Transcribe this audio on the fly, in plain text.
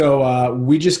So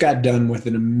we just got done with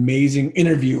an amazing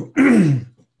interview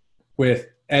with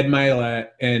Ed Milet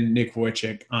and Nick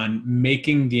Wojcik on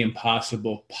making the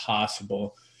impossible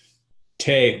possible.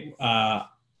 Tay,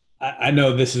 I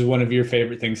know this is one of your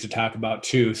favorite things to talk about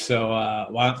too. So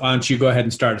why don't you go ahead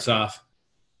and start us off?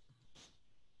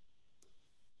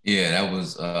 Yeah, that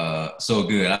was so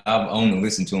good. I've only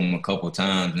listened to him a couple of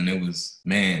times, and it was,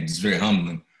 man, just very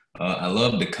humbling. I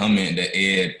love the compliment that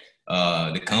Ed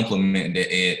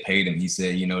paid him. He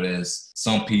said, there's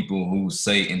some people who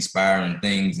say inspiring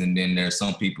things, and then there's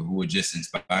some people who are just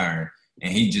inspiring.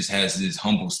 And he just has this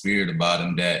humble spirit about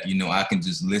him that, I can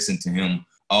just listen to him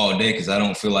all day because I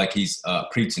don't feel like he's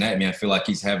preaching at me. I feel like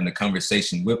he's having a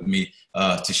conversation with me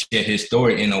to share his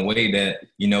story in a way that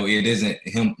it isn't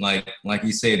him, like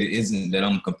he said, it isn't that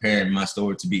I'm comparing my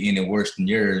story to be any worse than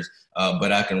yours,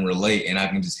 but I can relate and I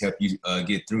can just help you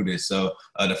get through this. So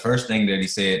the first thing that he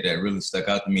said that really stuck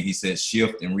out to me, he said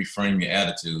shift and reframe your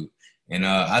attitude. And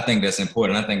I think that's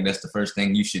important. I think that's the first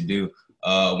thing you should do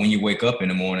when you wake up in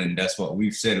the morning. That's what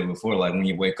we've said it before. Like when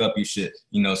you wake up, you should,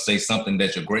 say something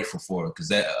that you're grateful for, because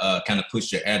that kind of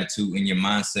puts your attitude and your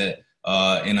mindset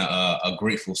in a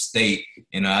grateful state.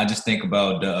 And I just think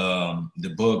about the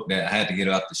book that I had to get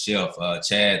off the shelf.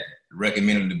 Chad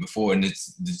recommended it before, and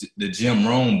it's the Jim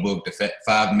Rohn book, the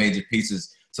Five Major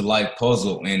Pieces to Life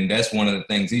Puzzle. And that's one of the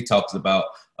things he talks about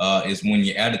is when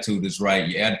your attitude is right,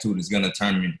 your attitude is going to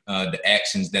determine the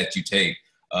actions that you take.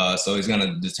 So it's going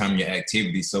to determine your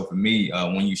activity. So for me,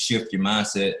 when you shift your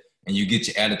mindset and you get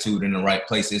your attitude in the right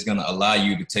place, it's going to allow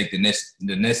you to take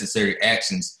the necessary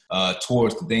actions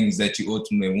towards the things that you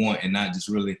ultimately want, and not just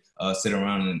really sit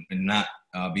around and not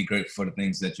be grateful for the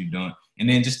things that you've done. And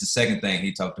then just the second thing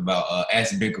he talked about,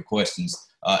 ask bigger questions.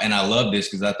 And I love this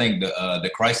because I think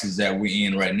the crisis that we're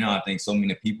in right now, I think so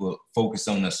many people focus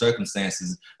on the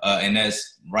circumstances, and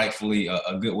that's rightfully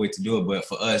a good way to do it. But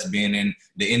for us being in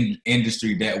the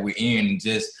industry that we're in,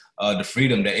 just the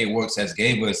freedom that It Works has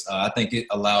gave us, I think it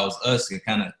allows us to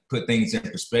kind of put things in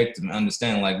perspective and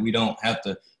understand, like, we don't have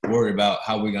to worry about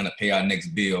how we're going to pay our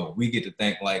next bill. We get to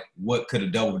think, like, what could a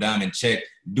double diamond check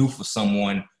do for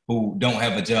someone who don't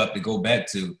have a job to go back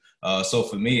to? So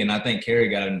for me, and I think Carrie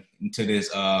got into this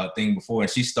thing before, and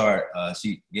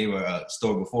she gave her a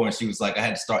story before, and she was like, I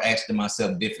had to start asking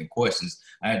myself different questions.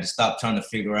 I had to stop trying to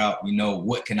figure out,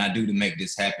 what can I do to make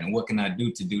this happen? What can I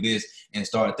do to do this? And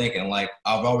start thinking, like,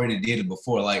 I've already did it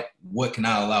before. Like, what can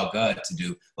I allow God to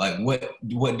do? Like, what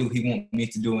do he want me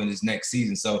to do in this next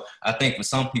season? So I think for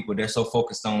some people, they're so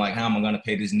focused on, like, how am I going to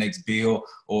pay this next bill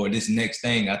or this next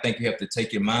thing? I think you have to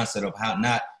take your mindset of how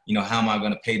not, how am I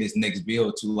going to pay this next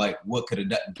bill, to, like, what could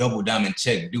a double diamond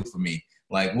check do for me?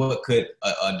 Like, what could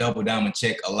a double diamond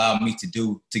check allow me to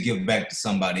do to give back to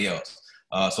somebody else?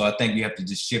 So I think you have to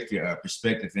just shift your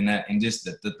perspective in that. And just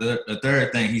the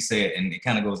third thing he said, and it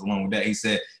kind of goes along with that, he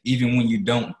said, even when you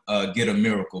don't get a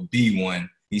miracle, be one.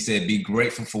 He said, be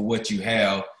grateful for what you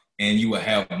have and you will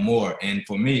have more. And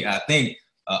for me, I think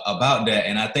about that,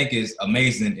 and I think it's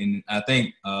amazing. And I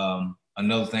think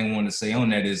another thing I wanted to say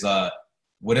on that is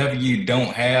whatever you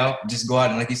don't have, just go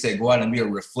out and, like you said, go out and be a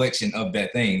reflection of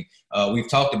that thing. We've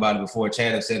talked about it before.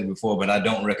 Chad has said it before, but I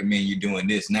don't recommend you doing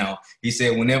this now. He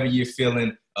said, whenever you're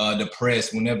feeling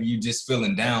depressed, whenever you're just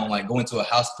feeling down, like, go into a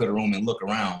hospital room and look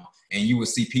around, and you will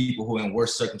see people who are in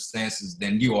worse circumstances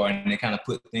than you are, and they kind of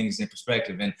put things in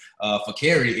perspective. And for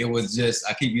Carrie, it was just,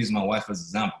 I keep using my wife as an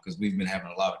example because we've been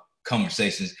having a lot of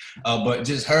conversations, but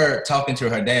just her talking to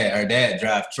her dad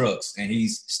drive trucks, and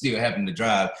he's still having to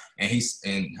drive,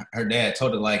 and her dad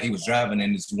told her, like, he was driving,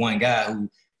 and this one guy who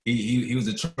he was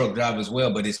a truck driver as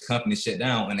well, but his company shut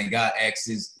down, and the guy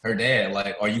asked her dad,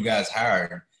 like, are you guys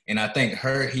hiring? And I think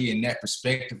he in that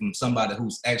perspective from somebody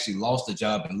who's actually lost a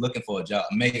job and looking for a job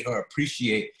made her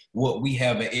appreciate what we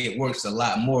have at It Works a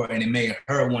lot more. And it made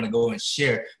her want to go and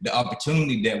share the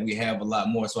opportunity that we have a lot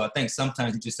more. So I think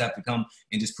sometimes you just have to come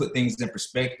and just put things in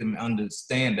perspective and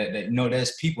understand that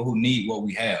there's people who need what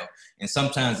we have. And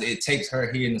sometimes it takes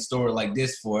her hearing a story like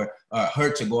this for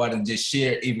her to go out and just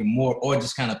share even more, or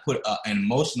just kind of put an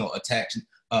emotional attachment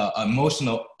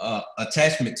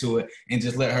to it, and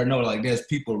just let her know, like, there's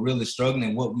people really struggling,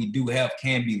 and what we do have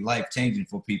can be life-changing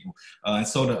for people. And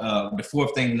so the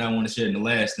fourth thing that I want to share, and the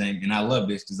last thing, and I love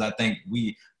this because I think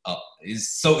it's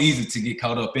so easy to get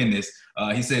caught up in this.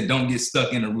 He said, don't get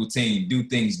stuck in a routine, do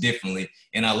things differently.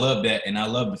 And I love that. And I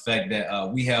love the fact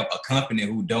that we have a company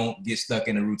who don't get stuck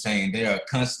in a routine. They are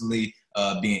constantly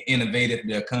being innovative.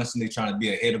 They're constantly trying to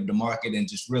be ahead of the market, and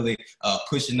just really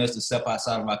pushing us to step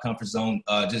outside of our comfort zone.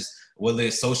 Just whether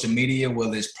it's social media,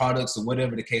 whether it's products or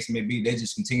whatever the case may be. They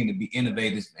just continue to be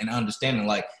innovative and understanding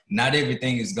like not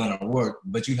everything is going to work,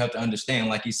 but you have to understand,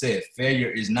 like you said, failure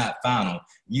is not final.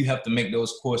 You have to make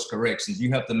those course corrections.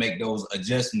 You have to make those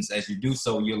adjustments. As you do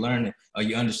so, you're learning,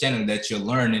 you're understanding that you're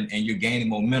learning and you're gaining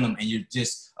momentum, and you're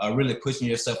just really pushing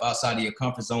yourself outside of your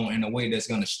comfort zone in a way that's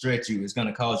going to stretch you. It's going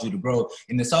to cause you to grow.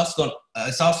 And it's also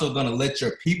going to let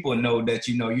your people know that,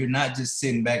 you know, you're not just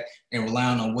sitting back and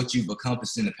relying on what you've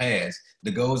accomplished in the past.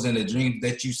 The goals and the dreams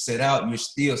that you set out, you're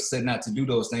still setting out to do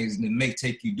those things, and it may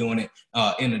take you doing it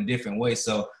in a different way.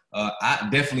 So I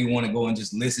definitely want to go and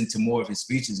just listen to more of his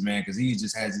speeches, man, because he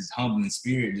just has this humbling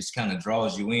spirit, just kind of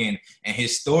draws you in. And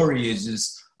his story is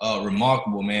just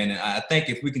remarkable, man. And I think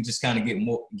if we can just kind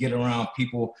of get around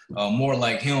people more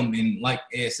like him, and like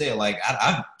Ed said, like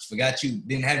I forgot you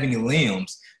didn't have any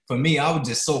limbs. For me, I was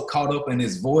just so caught up in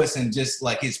his voice and just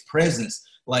like his presence,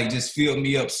 like just filled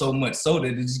me up so much so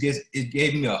that it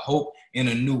gave me a hope in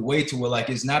a new way to where like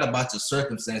it's not about your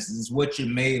circumstances, it's what you're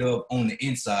made of on the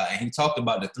inside. And he talked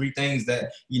about the three things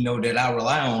that, you know, that I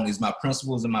rely on is my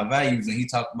principles and my values. And he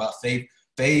talked about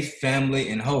faith, family,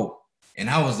 and hope. And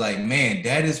I was like, man,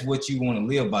 that is what you want to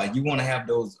live by. You want to have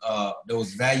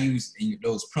those values and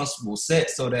those principles set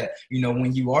so that, you know,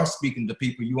 when you are speaking to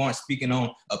people, you aren't speaking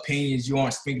on opinions, you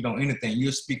aren't speaking on anything.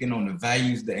 You're speaking on the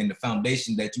values and the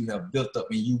foundation that you have built up,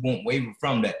 and you won't waver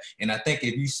from that. And I think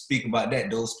if you speak about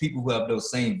that, those people who have those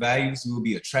same values will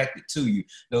be attracted to you.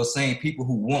 Those same people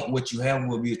who want what you have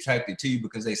will be attracted to you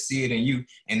because they see it in you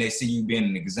and they see you being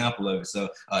an example of it. So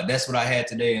that's what I had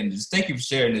today. And just thank you for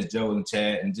sharing this, Joel and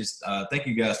Chad, and just thank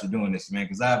you guys for doing this, man,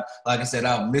 because like I said,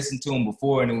 I've listened to him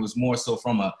before, and it was more so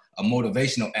from a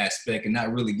motivational aspect and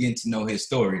not really getting to know his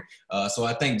story. So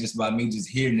I think just by me just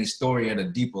hearing his story at a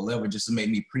deeper level just to make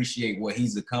me appreciate what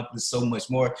he's accomplished so much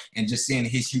more, and just seeing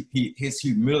his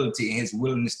humility and his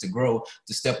willingness to grow,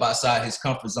 to step outside his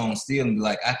comfort zone still and be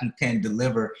like, I can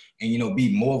deliver and, you know,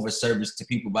 be more of a service to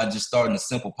people by just starting a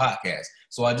simple podcast.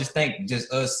 So I just think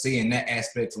just us seeing that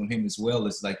aspect from him as well,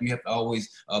 it's like you have to always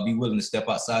be willing to step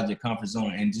outside your comfort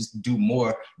zone and just do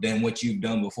more than what you've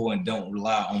done before, and don't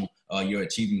rely on your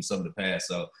achievements of the past.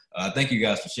 So thank you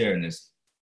guys for sharing this.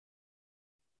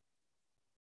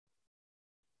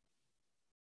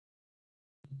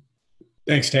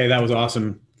 Thanks, Tay. That was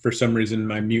awesome. For some reason,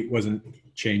 my mute wasn't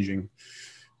changing.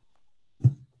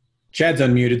 Chad's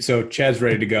unmuted, so Chad's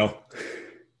ready to go.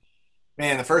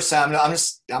 Man, the first time,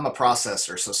 I'm a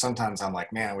processor, so sometimes I'm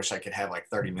like, man, I wish I could have like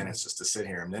 30 minutes just to sit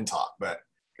here and then talk. But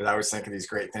because I always think of these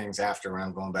great things after when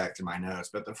I'm going back through my notes.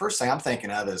 But the first thing I'm thinking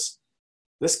of is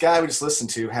this guy we just listened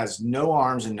to has no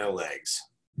arms and no legs.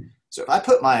 So if I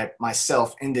put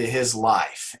myself into his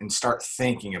life and start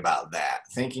thinking about that,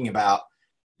 thinking about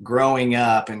growing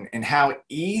up and how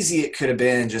easy it could have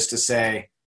been just to say,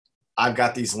 I've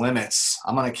got these limits.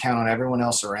 I'm going to count on everyone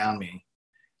else around me,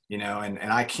 you know, and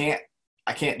I can't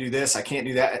do this. I can't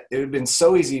do that. It would have been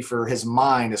so easy for his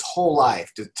mind, his whole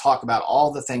life, to talk about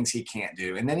all the things he can't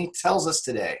do. And then he tells us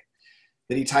today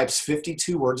that he types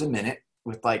 52 words a minute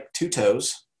with like 2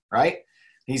 toes, right?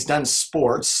 He's done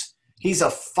sports. He's a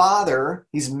father.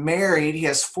 He's married. He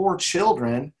has 4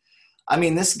 children. I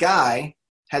mean, this guy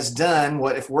has done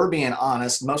what, if we're being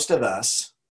honest, most of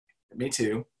us, me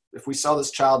too, if we saw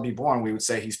this child be born, we would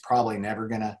say he's probably never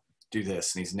going to do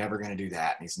this, and he's never going to do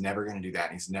that, and he's never going to do that,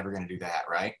 and he's never going to do that,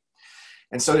 right?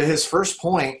 And so to his first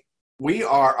point, we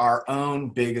are our own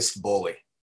biggest bully.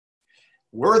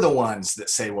 We're the ones that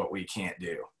say what we can't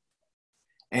do.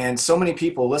 And so many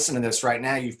people listen to this right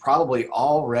now, you've probably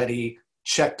already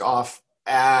checked off,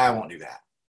 I won't do that.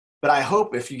 But I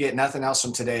hope if you get nothing else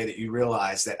from today that you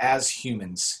realize that as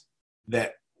humans,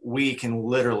 that we can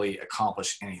literally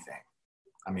accomplish anything.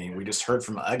 I mean, we just heard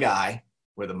from a guy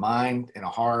with a mind and a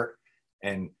heart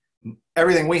and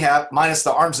everything we have, minus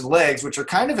the arms and legs, which are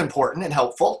kind of important and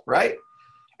helpful, right?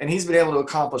 And he's been able to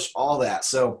accomplish all that.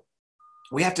 So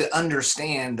we have to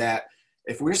understand that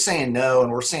if we're saying no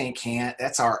and we're saying can't,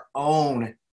 that's our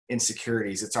own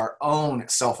insecurities. It's our own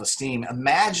self-esteem.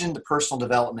 Imagine the personal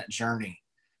development journey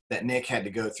that Nick had to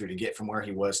go through to get from where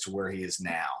he was to where he is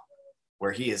now,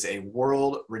 where he is a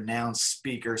world-renowned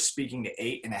speaker speaking to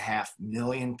 8.5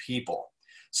 million people.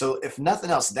 So if nothing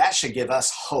else, that should give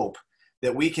us hope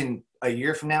that we can, a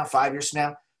year from now, 5 years from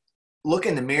now, look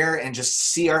in the mirror and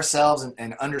just see ourselves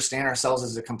and understand ourselves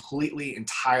as a completely,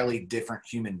 entirely different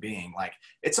human being. Like,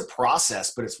 it's a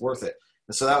process, but it's worth it.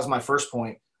 And so that was my first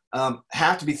point.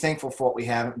 Have to be thankful for what we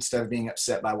have instead of being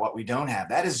upset by what we don't have.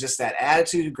 That is just that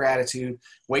attitude of gratitude,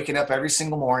 waking up every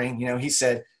single morning. You know, he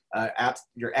said,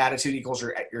 your attitude equals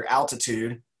your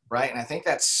altitude, right? And I think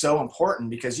that's so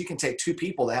important because you can take 2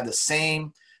 people that have the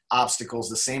same obstacles,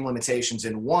 the same limitations,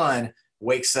 and one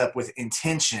wakes up with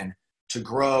intention to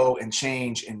grow and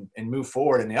change and move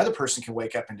forward. And the other person can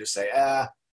wake up and just say, I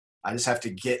just have to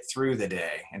get through the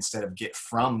day instead of get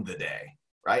from the day,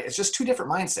 right? It's just two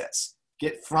different mindsets,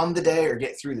 get from the day or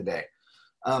get through the day.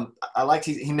 I liked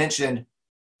he mentioned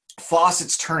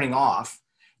faucets turning off,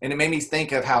 and it made me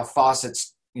think of how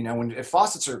faucets, if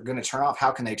faucets are going to turn off,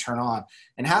 how can they turn on?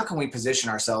 And how can we position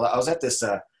ourselves? I was at this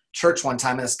church one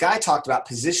time, and this guy talked about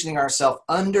positioning ourselves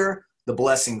under the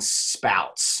blessing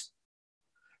spouts.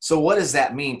 So what does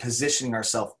that mean, positioning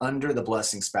ourselves under the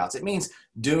blessing spouts? It means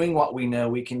doing what we know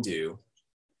we can do,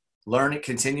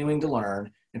 continuing to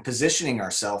learn, and positioning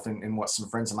ourselves in what some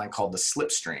friends of mine call the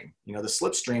slipstream. The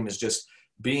slipstream is just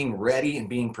being ready and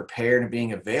being prepared and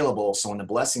being available. So when the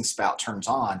blessing spout turns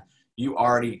on, you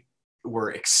already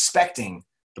were expecting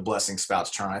the blessing spout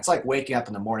to turn on. It's like waking up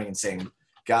in the morning and saying,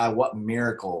 God, what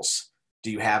miracles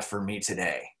do you have for me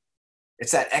today?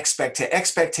 It's that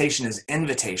expectation is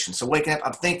invitation. So waking up,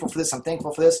 I'm thankful for this. I'm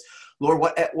thankful for this. Lord,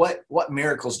 what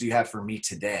miracles do you have for me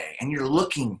today? And you're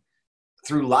looking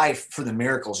through life for the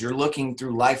miracles. You're looking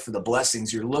through life for the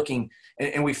blessings. You're looking,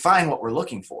 and we find what we're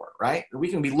looking for, right? We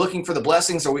can be looking for the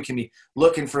blessings, or we can be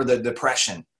looking for the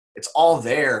depression. It's all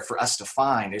there for us to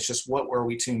find. It's just what were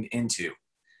we tuned into,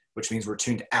 which means we're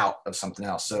tuned out of something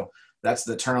else. So that's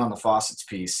the turn on the faucets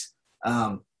piece.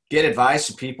 Get advice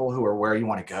from people who are where you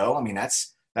want to go. I mean,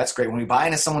 that's great. When we buy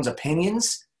into someone's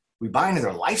opinions, we buy into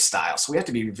their lifestyle. So we have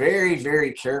to be very,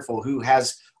 very careful who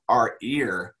has our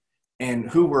ear and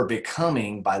who we're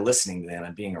becoming by listening to them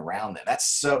and being around them.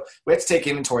 So we have to take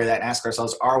inventory of that and ask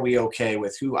ourselves, are we okay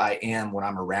with who I am when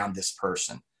I'm around this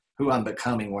person, who I'm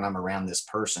becoming when I'm around this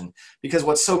person? Because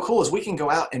what's so cool is we can go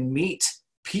out and meet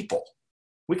people.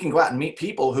 We can go out and meet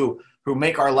people who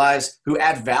make our lives, who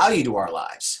add value to our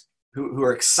lives, who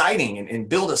are exciting and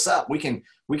build us up. We can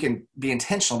be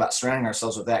intentional about surrounding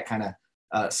ourselves with that kind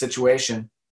of situation.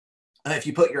 If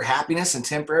you put your happiness in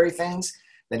temporary things,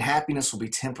 then happiness will be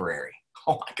temporary.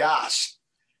 Oh my gosh.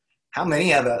 How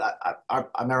many of it? I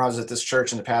remember I was at this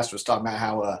church and the pastor was talking about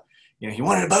how, he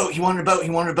wanted a boat,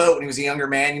 and he was a younger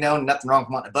man, and nothing wrong with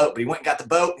wanting a boat, but he went and got the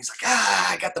boat. And he's like,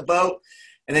 I got the boat.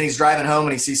 And then he's driving home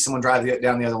and he sees someone drive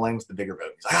down the other lane with the bigger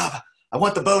boat. He's like, I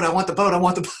want the boat. I want the boat. I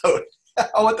want the boat.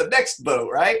 I want the next boat,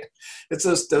 right? It's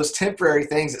those temporary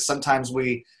things that sometimes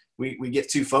we get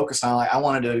too focused on. Like, I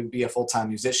wanted to be a full-time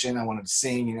musician. I wanted to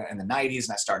sing, in the 90s,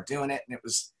 and I started doing it. And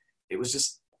it was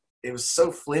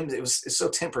so flimsy. It's so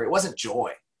temporary. It wasn't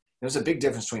joy. There's a big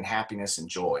difference between happiness and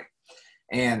joy.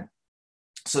 And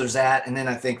so there's that. And then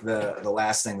I think the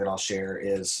last thing that I'll share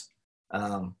is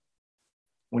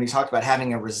when you talk about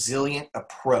having a resilient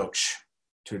approach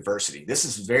to adversity. This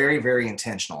is very, very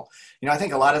intentional. I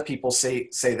think a lot of people say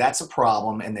that's a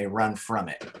problem and they run from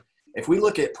it. If we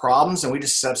look at problems and we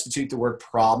just substitute the word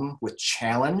problem with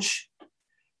challenge,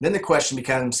 then the question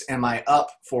becomes, am I up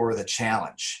for the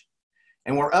challenge?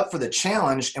 And we're up for the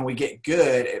challenge and we get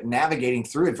good at navigating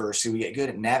through adversity. We get good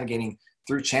at navigating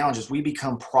through challenges. We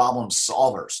become problem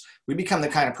solvers. We become the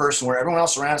kind of person where everyone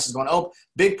else around us is going, oh,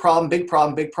 big problem, big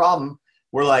problem, big problem.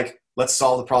 We're like, let's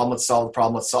solve the problem, let's solve the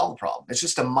problem, let's solve the problem. It's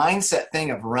just a mindset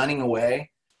thing of running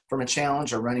away from a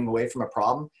challenge or running away from a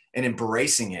problem and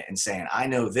embracing it and saying, I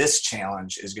know this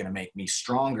challenge is going to make me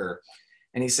stronger.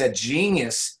 And he said,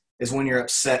 genius is when you're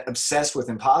obsessed with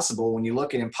impossible. When you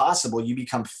look at impossible, you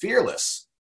become fearless.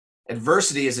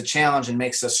 Adversity is a challenge and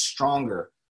makes us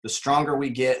stronger. The stronger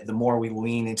we get, the more we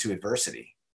lean into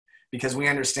adversity, because we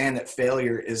understand that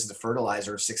failure is the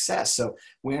fertilizer of success. So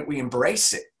we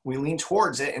embrace it. We lean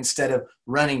towards it instead of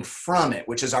running from it,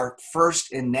 which is our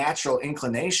first and natural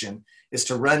inclination, is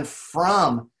to run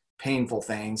from painful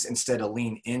things instead of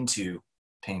lean into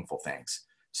painful things.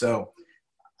 So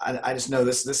I just know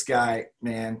this guy,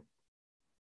 man.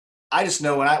 I just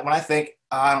know when I think,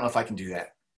 I don't know if I can do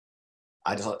that.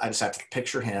 I just have to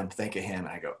picture him, think of him, and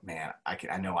I go, man,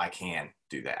 I know I can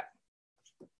do that.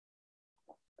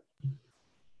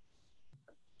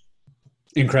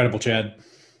 Incredible, Chad.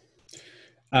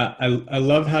 I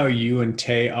love how you and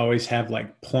Tay always have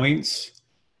like points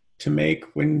to make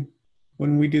when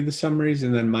we do the summaries,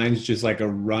 and then mine's just like a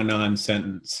run-on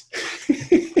sentence.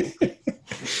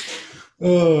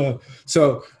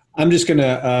 So I'm just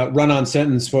gonna run-on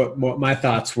sentence what my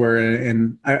thoughts were,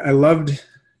 and I loved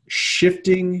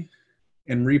shifting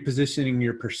and repositioning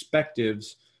your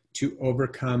perspectives to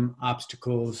overcome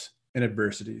obstacles and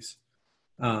adversities.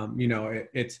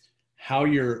 It's how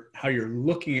you're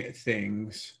looking at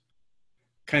things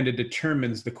kind of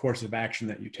determines the course of action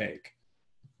that you take.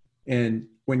 And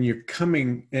when you're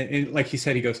coming, and like he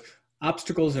said, he goes,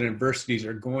 obstacles and adversities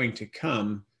are going to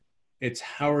come. It's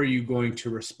how are you going to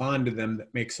respond to them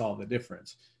that makes all the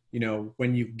difference.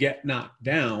 When you get knocked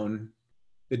down,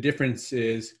 the difference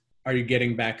is, are you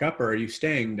getting back up or are you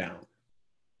staying down?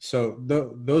 So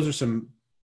those are some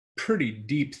pretty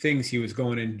deep things he was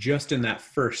going in just in that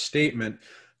first statement.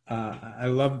 I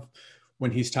love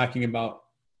when he's talking about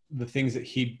the things that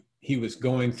he was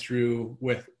going through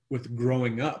with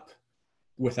growing up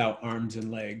without arms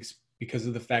and legs, because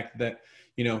of the fact that,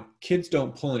 kids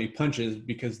don't pull any punches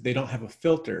because they don't have a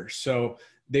filter. So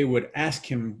they would ask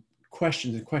him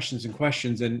questions and questions and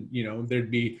questions. And,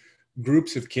 there'd be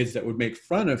groups of kids that would make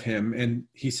fun of him. And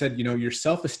he said, your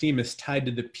self-esteem is tied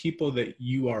to the people that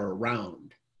you are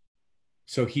around.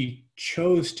 So he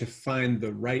chose to find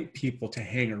the right people to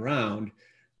hang around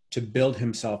to build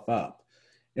himself up.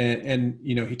 And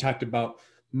he talked about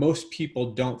most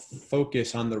people don't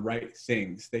focus on the right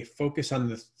things. They focus on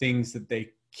the things that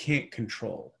they can't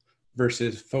control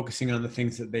versus focusing on the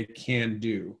things that they can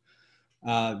do.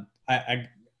 I'm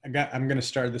going to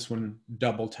start this one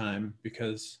double time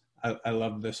because I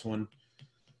love this one.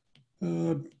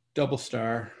 Double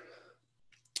star.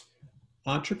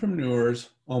 Entrepreneurs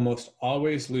almost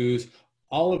always lose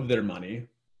all of their money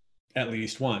at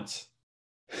least once.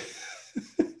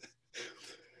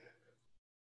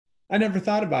 I never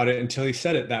thought about it until he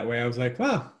said it that way. I was like,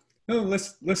 wow, no,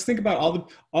 let's think about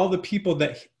all the people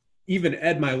that even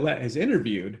Ed Mylett has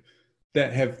interviewed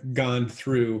that have gone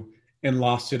through and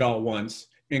lost it all once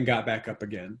and got back up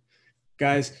again.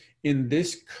 Guys, in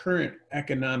this current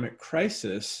economic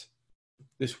crisis,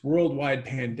 this worldwide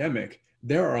pandemic,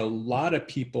 there are a lot of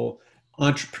people,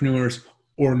 entrepreneurs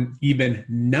or even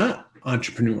not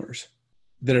entrepreneurs,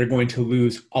 that are going to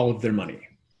lose all of their money.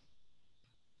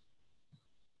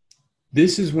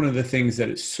 This is one of the things that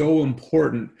is so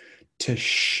important, to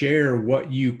share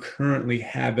what you currently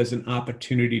have as an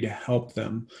opportunity to help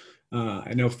them.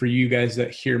 I know for you guys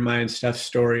that hear my and Steph's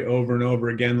story over and over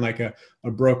again, like a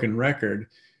broken record,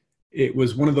 it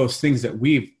was one of those things that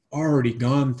we've already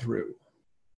gone through.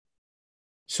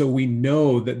 So we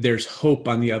know that there's hope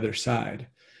on the other side.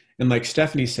 And like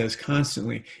Stephanie says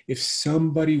constantly, if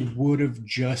somebody would have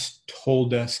just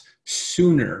told us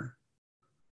sooner,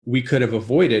 we could have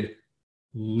avoided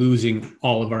losing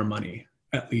all of our money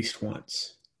at least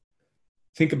once.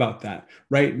 Think about that.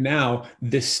 Right now,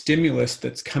 this stimulus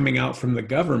that's coming out from the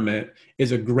government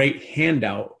is a great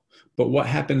handout. But what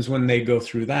happens when they go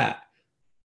through that?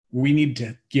 We need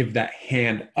to give that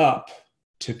hand up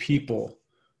to people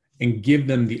and give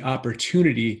them the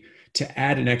opportunity to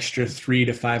add an extra $300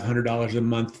 to $500 a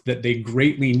month that they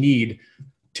greatly need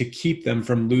to keep them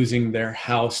from losing their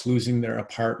house, losing their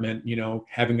apartment,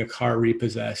 having a car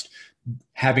repossessed,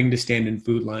 having to stand in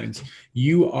food lines.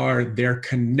 You are their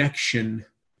connection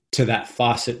to that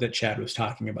faucet that Chad was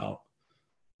talking about.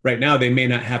 Right now, they may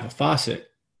not have a faucet.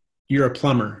 You're a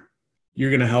plumber. You're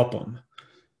going to help them.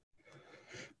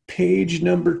 Page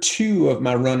number 2 of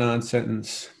my run-on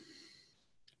sentence.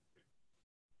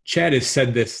 Chad has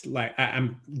said this, like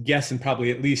I'm guessing probably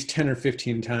at least 10 or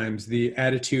 15 times. The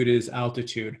attitude is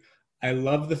altitude. I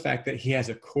love the fact that he has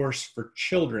a course for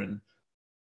children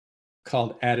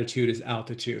called Attitude is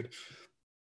Altitude.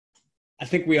 I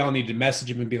think we all need to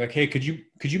message him and be like, hey, could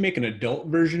you make an adult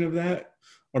version of that?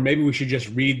 Or maybe we should just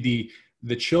read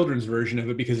the children's version of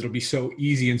it because it'll be so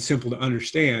easy and simple to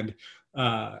understand.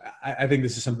 I think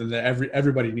this is something that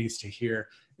everybody needs to hear.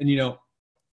 And,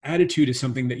 attitude is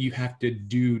something that you have to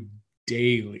do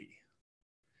daily.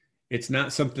 It's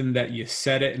not something that you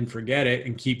set it and forget it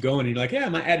and keep going. And you're like, yeah,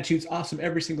 my attitude's awesome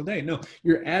every single day. No,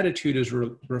 your attitude is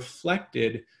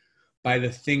reflected by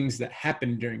the things that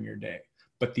happen during your day.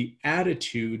 But the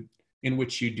attitude in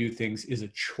which you do things is a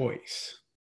choice.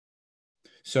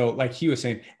 So like he was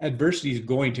saying, adversity is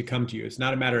going to come to you. It's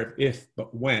not a matter of if,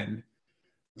 but when.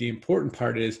 The important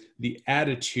part is the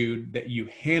attitude that you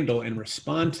handle and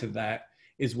respond to that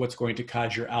is what's going to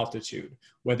cause your altitude,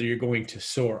 whether you're going to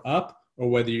soar up or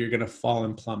whether you're going to fall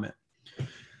and plummet.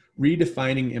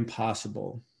 Redefining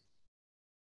impossible.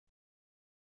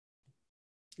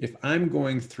 If I'm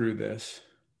going through this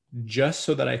just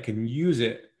so that I can use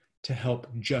it to help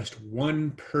just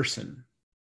one person,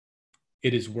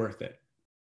 it is worth it.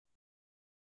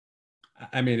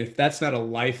 I mean, if that's not a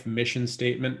life mission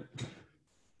statement,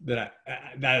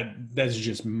 that's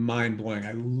just mind-blowing.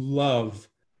 I love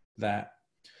that.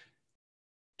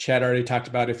 Chad already talked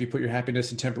about if you put your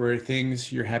happiness in temporary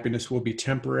things, your happiness will be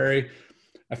temporary.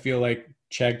 I feel like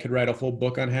Chad could write a whole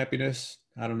book on happiness.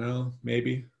 I don't know,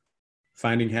 maybe.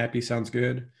 Finding Happy sounds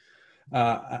good.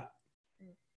 I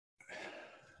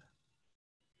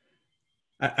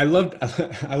love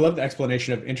the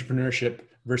explanation of entrepreneurship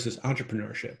versus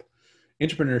entrepreneurship.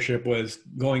 Entrepreneurship was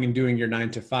going and doing your 9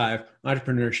 to 5.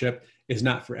 Entrepreneurship is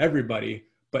not for everybody,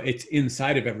 but it's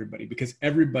inside of everybody, because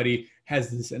everybody has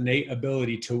this innate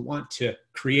ability to want to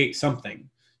create something.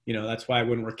 You know, that's why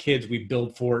when we're kids, we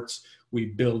build forts, we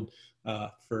build,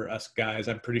 for us guys,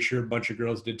 I'm pretty sure a bunch of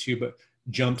girls did too, but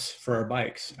jumps for our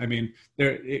bikes. I mean,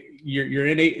 your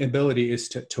innate ability is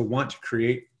to want to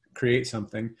create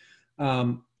something.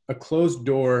 A closed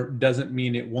door doesn't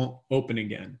mean it won't open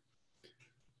again.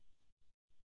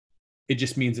 It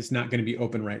just means it's not going to be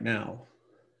open right now.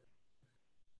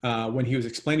 When he was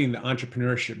explaining the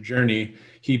entrepreneurship journey,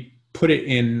 he put it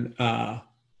in a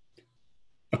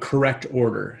correct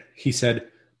order. He said,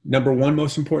 number one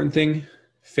most important thing,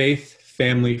 faith,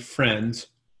 family, friends,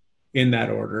 in that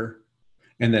order.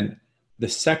 And then the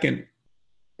second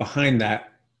behind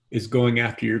that is going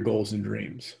after your goals and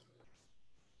dreams.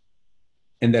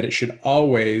 And that it should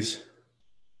always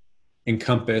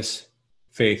encompass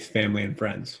faith, family, and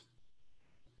friends.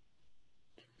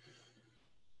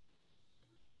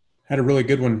 Had a really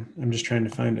good one. I'm just trying to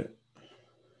find it.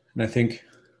 And I think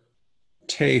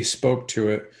Tay spoke to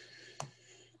it.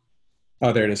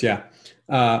 Oh, there it is. Yeah.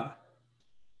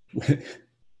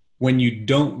 When you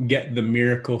don't get the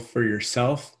miracle for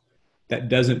yourself, that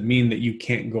doesn't mean that you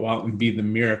can't go out and be the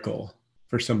miracle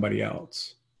for somebody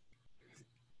else.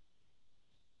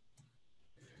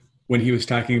 When he was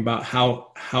talking about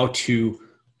how to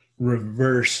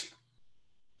reverse,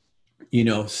 you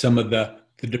know, some of the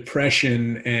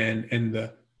depression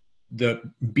and the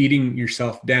beating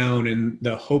yourself down and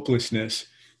the hopelessness,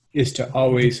 is to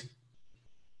always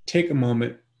take a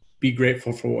moment, be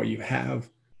grateful for what you have,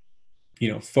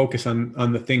 you know, focus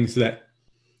on the things that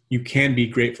you can be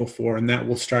grateful for, and that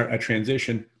will start a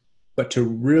transition. But to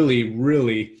really,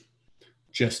 really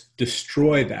just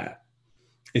destroy that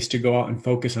is to go out and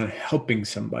focus on helping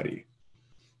somebody,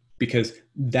 because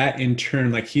that in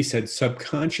turn, like he said,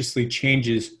 subconsciously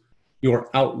changes your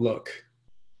outlook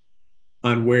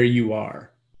on where you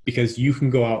are, because you can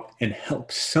go out and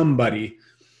help somebody.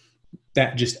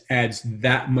 That just adds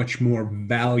that much more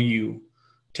value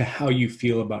to how you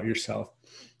feel about yourself.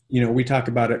 You know, we talk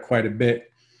about it quite a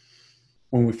bit.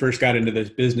 When we first got into this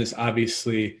business,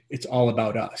 obviously it's all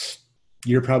about us.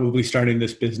 You're probably starting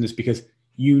this business because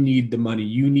you need the money.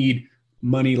 You need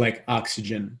money like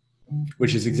oxygen,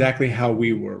 which is exactly how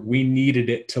we were. We needed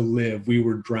it to live. We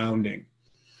were drowning.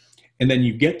 And then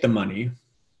you get the money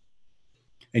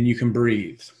and you can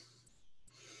breathe.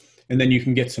 And then you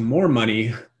can get some more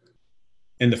money.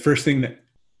 And the first thing that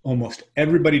almost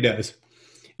everybody does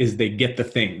is they get the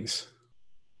things,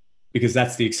 because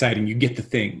that's the exciting, you get the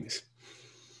things.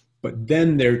 But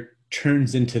then there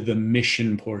turns into the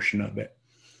mission portion of it,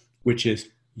 which is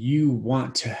you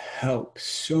want to help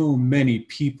so many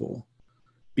people,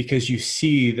 because you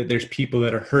see that there's people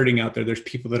that are hurting out there, there's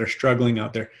people that are struggling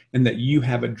out there, and that you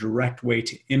have a direct way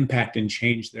to impact and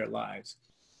change their lives.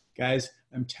 Guys,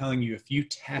 I'm telling you, if you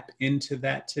tap into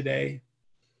that today,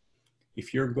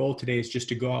 if your goal today is just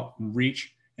to go out and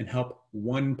reach and help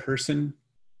one person,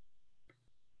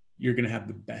 you're going to have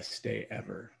the best day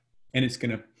ever. And it's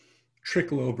going to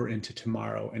trickle over into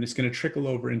tomorrow, and it's going to trickle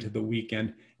over into the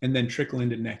weekend, and then trickle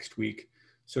into next week.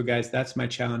 So guys, that's my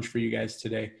challenge for you guys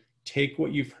today. Take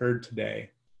what you've heard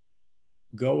today,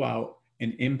 go out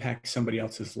and impact somebody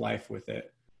else's life with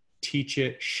it. Teach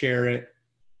it, share it,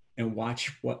 and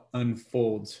watch what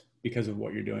unfolds because of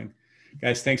what you're doing.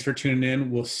 Guys, thanks for tuning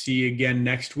in. We'll see you again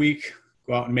next week.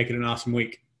 Go out and make it an awesome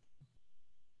week.